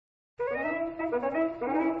Boys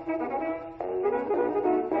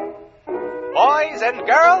and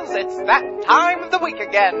girls, it's that time of the week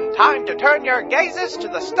again. Time to turn your gazes to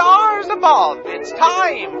the stars above. It's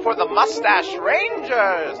time for the Mustache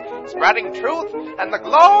Rangers, spreading truth and the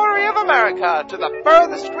glory of America to the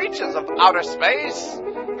furthest reaches of outer space.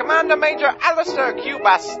 Commander Major Alistair Q.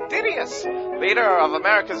 Bastidius, leader of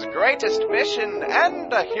America's greatest mission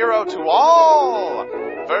and a hero to all.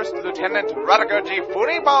 First Lieutenant Rutger G.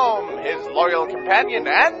 Funibaum, his loyal companion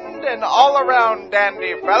and an all-around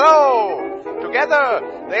dandy fellow.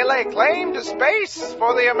 Together, they lay claim to space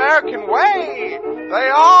for the American way. They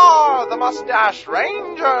are the Mustache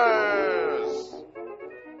Rangers.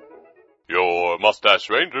 Your Mustache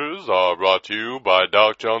Rangers are brought to you by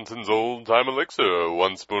Doc Johnson's Old Time Elixir.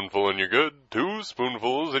 1 spoonful and you're good, 2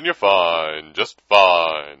 spoonfuls and you're fine, just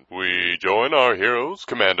fine. We join our heroes,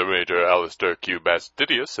 Commander Major Alistair Q.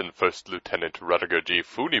 Bastidius and First Lieutenant Rutger G.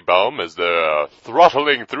 Funibaum, as they're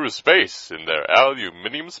throttling through space in their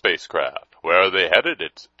aluminium spacecraft. Where are they headed?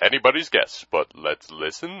 It's anybody's guess, but let's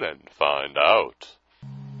listen and find out.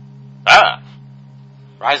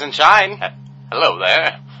 Rise and shine. Hello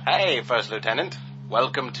there. Hey, First Lieutenant.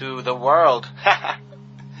 Welcome to the world.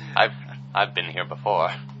 I've been here before.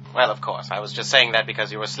 Well, of course. I was just saying that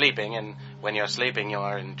because you were sleeping, and when you're sleeping,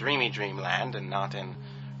 you're in dreamy dreamland and not in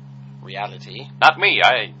reality. Not me.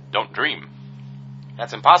 I don't dream.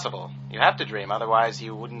 That's impossible. You have to dream, otherwise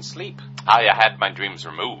you wouldn't sleep. I had my dreams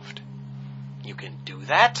removed. You can do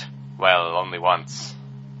that? Well, only once.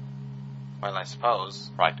 Well, I suppose.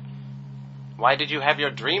 Right. Why did you have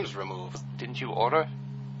your dreams removed? Didn't you order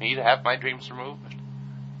me to have my dreams removed?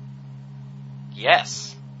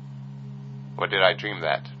 Yes. Or did I dream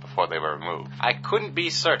that before they were removed? I couldn't be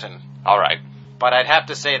certain. All right. But I'd have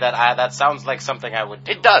to say that that sounds like something I would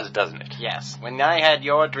do. It does, doesn't it? Yes. When I had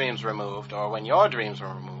your dreams removed, or when your dreams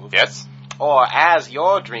were removed. Yes. Or as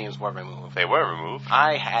your dreams were removed. They were removed.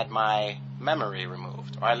 I had my memory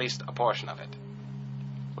removed, or at least a portion of it.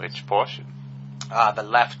 Which portion? The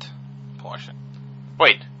left portion.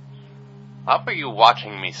 Wait. How were you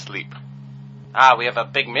watching me sleep? We have a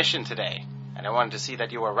big mission today, and I wanted to see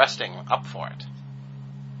that you were resting up for it.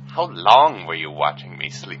 How long were you watching me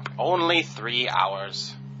sleep? Only 3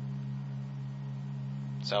 hours.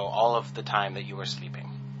 So all of the time that you were sleeping.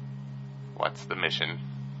 What's the mission?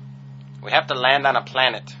 We have to land on a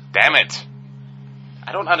planet. Damn it!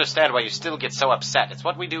 I don't understand why you still get so upset. It's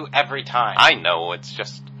what we do every time. I know, it's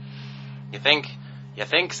just... You think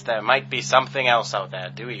there might be something else out there,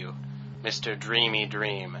 do you? Mr. Dreamy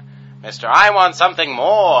Dream. Mr. I want something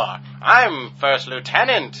more. I'm First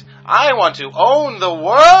Lieutenant. I want to own the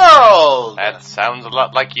world. That sounds a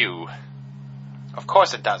lot like you. Of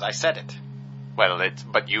course it does. I said it. Well,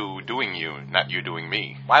 but you doing you, not you doing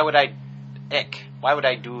me. Why would I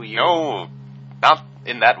do you? No, not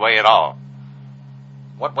in that way at all.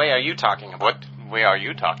 What way are you talking about? What way are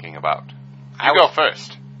you talking about? You go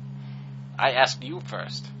first. I asked you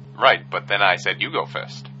first. Right, but then I said you go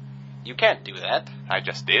first. You can't do that. I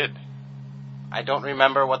just did. I don't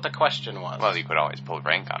remember what the question was. Well, you could always pull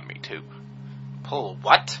rank on me, too. Pull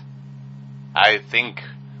what? I think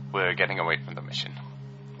we're getting away from the mission.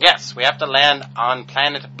 Yes, we have to land on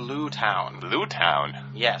planet Blue Town. Blue Town?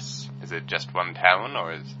 Yes. Is it just one town,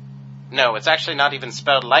 or is... No, it's actually not even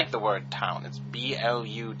spelled like the word town. It's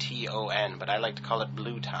B-L-U-T-O-N, but I like to call it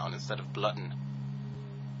Blue Town instead of Blutton.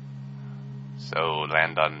 So,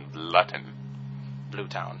 land on Blutton. Blue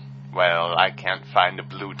Town. Well, I can't find a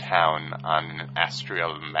blue town on an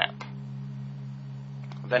astral map.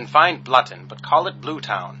 Then find Blutton, but call it Blue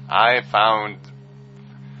Town. I found...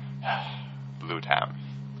 Blue Town.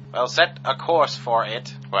 Well, set a course for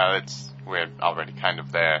it. Well, we're already kind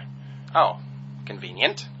of there. Oh,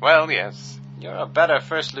 convenient. Well, yes. You're a better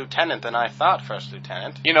First Lieutenant than I thought, First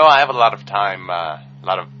Lieutenant. You know, I have a lot of time, a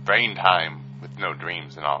lot of brain time, with no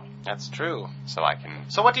dreams and all. That's true. So I can...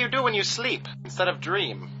 So what do you do when you sleep, instead of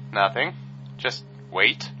dream? Nothing. Just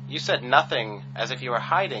wait. You said nothing, as if you were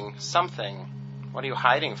hiding something. What are you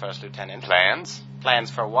hiding, First Lieutenant? Plans?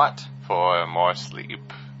 Plans for what? For more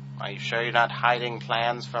sleep. Are you sure you're not hiding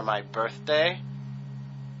plans for my birthday?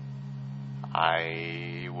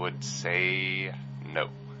 I would say no.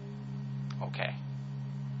 Okay.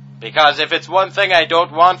 Because if it's one thing I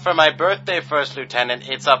don't want for my birthday, First Lieutenant,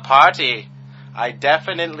 it's a party. I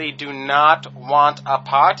definitely do not want a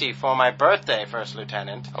party for my birthday, First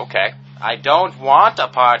Lieutenant. Okay. I don't want a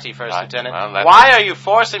party, First Lieutenant. Well, why are you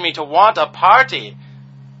forcing me to want a party?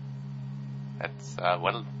 That's,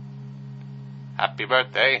 happy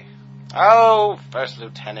birthday. Oh, First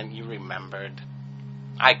Lieutenant, you remembered.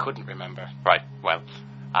 I couldn't remember. Right, well,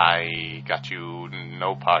 I got you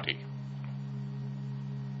no party.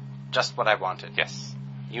 just what I wanted. Yes.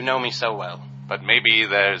 You know me so well. But maybe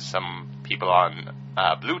there's some people on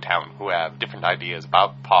Bluetown who have different ideas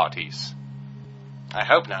about parties. I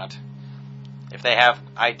hope not. If they have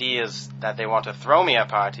ideas that they want to throw me a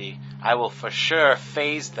party, I will for sure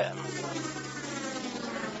phase them.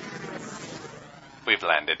 We've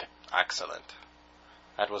landed. Excellent.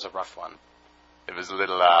 That was a rough one. It was a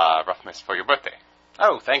little roughness for your birthday.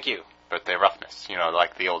 Oh, thank you. Birthday roughness,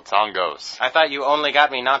 like the old song goes. I thought you only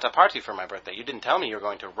got me not a party for my birthday. You didn't tell me you were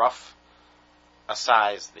going to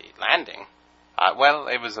rough-a-size the landing. Well,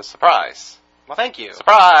 it was a surprise. Well, thank you.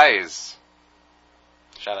 Surprise!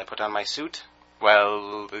 Shall I put on my suit?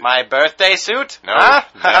 Well... My birthday suit? No. Huh?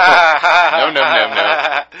 No.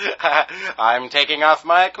 I'm taking off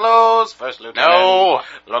my clothes, First Lieutenant. No!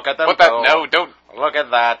 Look at them Put that... go. No, don't... Look at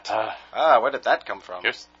that. Where did that come from?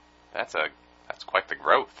 That's quite the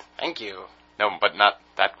growth. Thank you. No, but not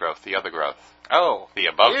that growth, the other growth. Oh. The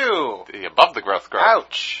above... Ew. The above the growth.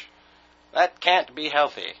 Ouch. That can't be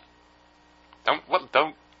healthy.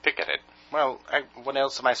 Don't pick at it. Well, what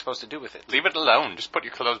else am I supposed to do with it? Leave it alone. Just put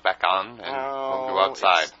your clothes back on and we'll go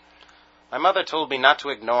outside. My mother told me not to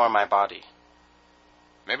ignore my body.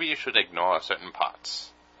 Maybe you should ignore certain parts.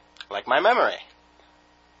 Like my memory.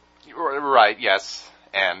 You're right, yes.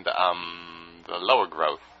 And, the lower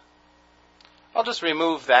growth. I'll just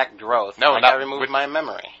remove that growth. No, I removed my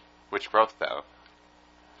memory. Which growth, though?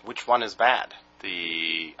 Which one is bad?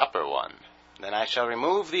 The upper one. Then I shall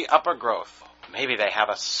remove the upper growth. Maybe they have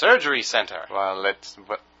a surgery center. Well, let's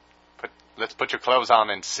put your clothes on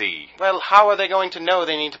and see. Well, how are they going to know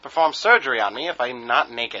they need to perform surgery on me if I'm not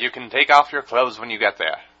naked? You can take off your clothes when you get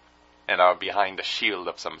there, and are behind a shield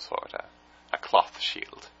of some sort, a cloth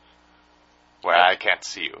shield, where I can't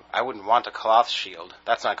see you. I wouldn't want a cloth shield.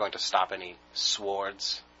 That's not going to stop any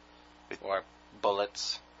swords, or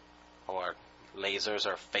bullets, or lasers,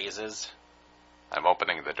 or phases. I'm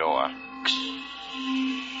opening the door.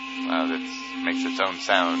 Well, it makes its own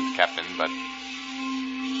sound, Captain, but...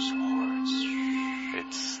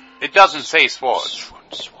 Swords. It doesn't say swords.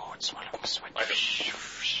 Swords.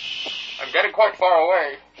 I'm getting quite far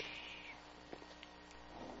away.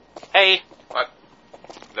 Hey. What?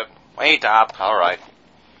 Wait up. All right.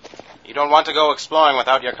 You don't want to go exploring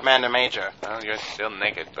without your Commander Major. Well, you're still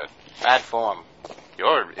naked, but... Bad form.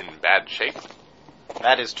 You're in bad shape.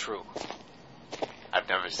 That is true. I've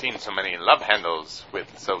never seen so many love handles with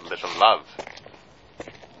so little love.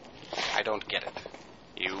 I don't get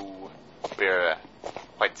it. We're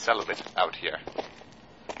quite celibate out here.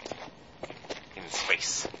 In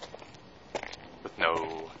space. With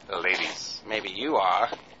no ladies. Maybe you are.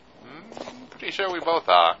 Pretty sure we both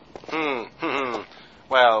are.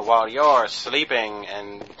 Well, while you're sleeping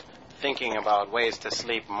and thinking about ways to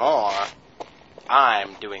sleep more,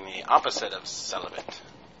 I'm doing the opposite of celibate.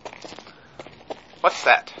 What's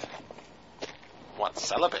that? What's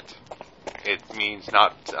celibate? It means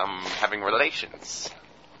not, having relations.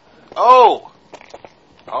 Oh!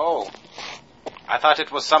 I thought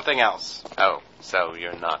it was something else. Oh, so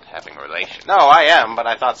you're not having relations. No, I am, but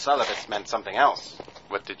I thought celibate meant something else.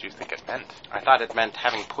 What did you think it meant? I thought it meant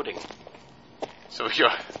having pudding. So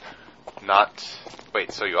you're not...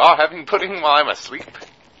 Wait, so you are having pudding while I'm asleep?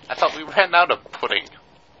 I thought we ran out of pudding.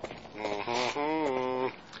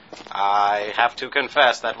 I have to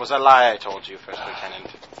confess that was a lie I told you, First Lieutenant.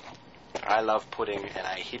 I love pudding, and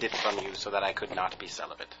I hid it from you so that I could not be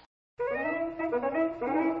celibate.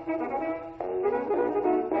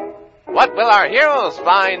 What will our heroes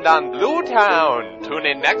find on Bluetown? Tune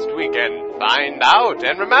in next week and find out.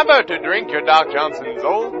 And remember to drink your Doc Johnson's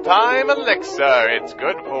old-time elixir. It's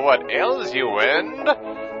good for what ails you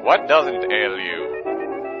and what doesn't ail you.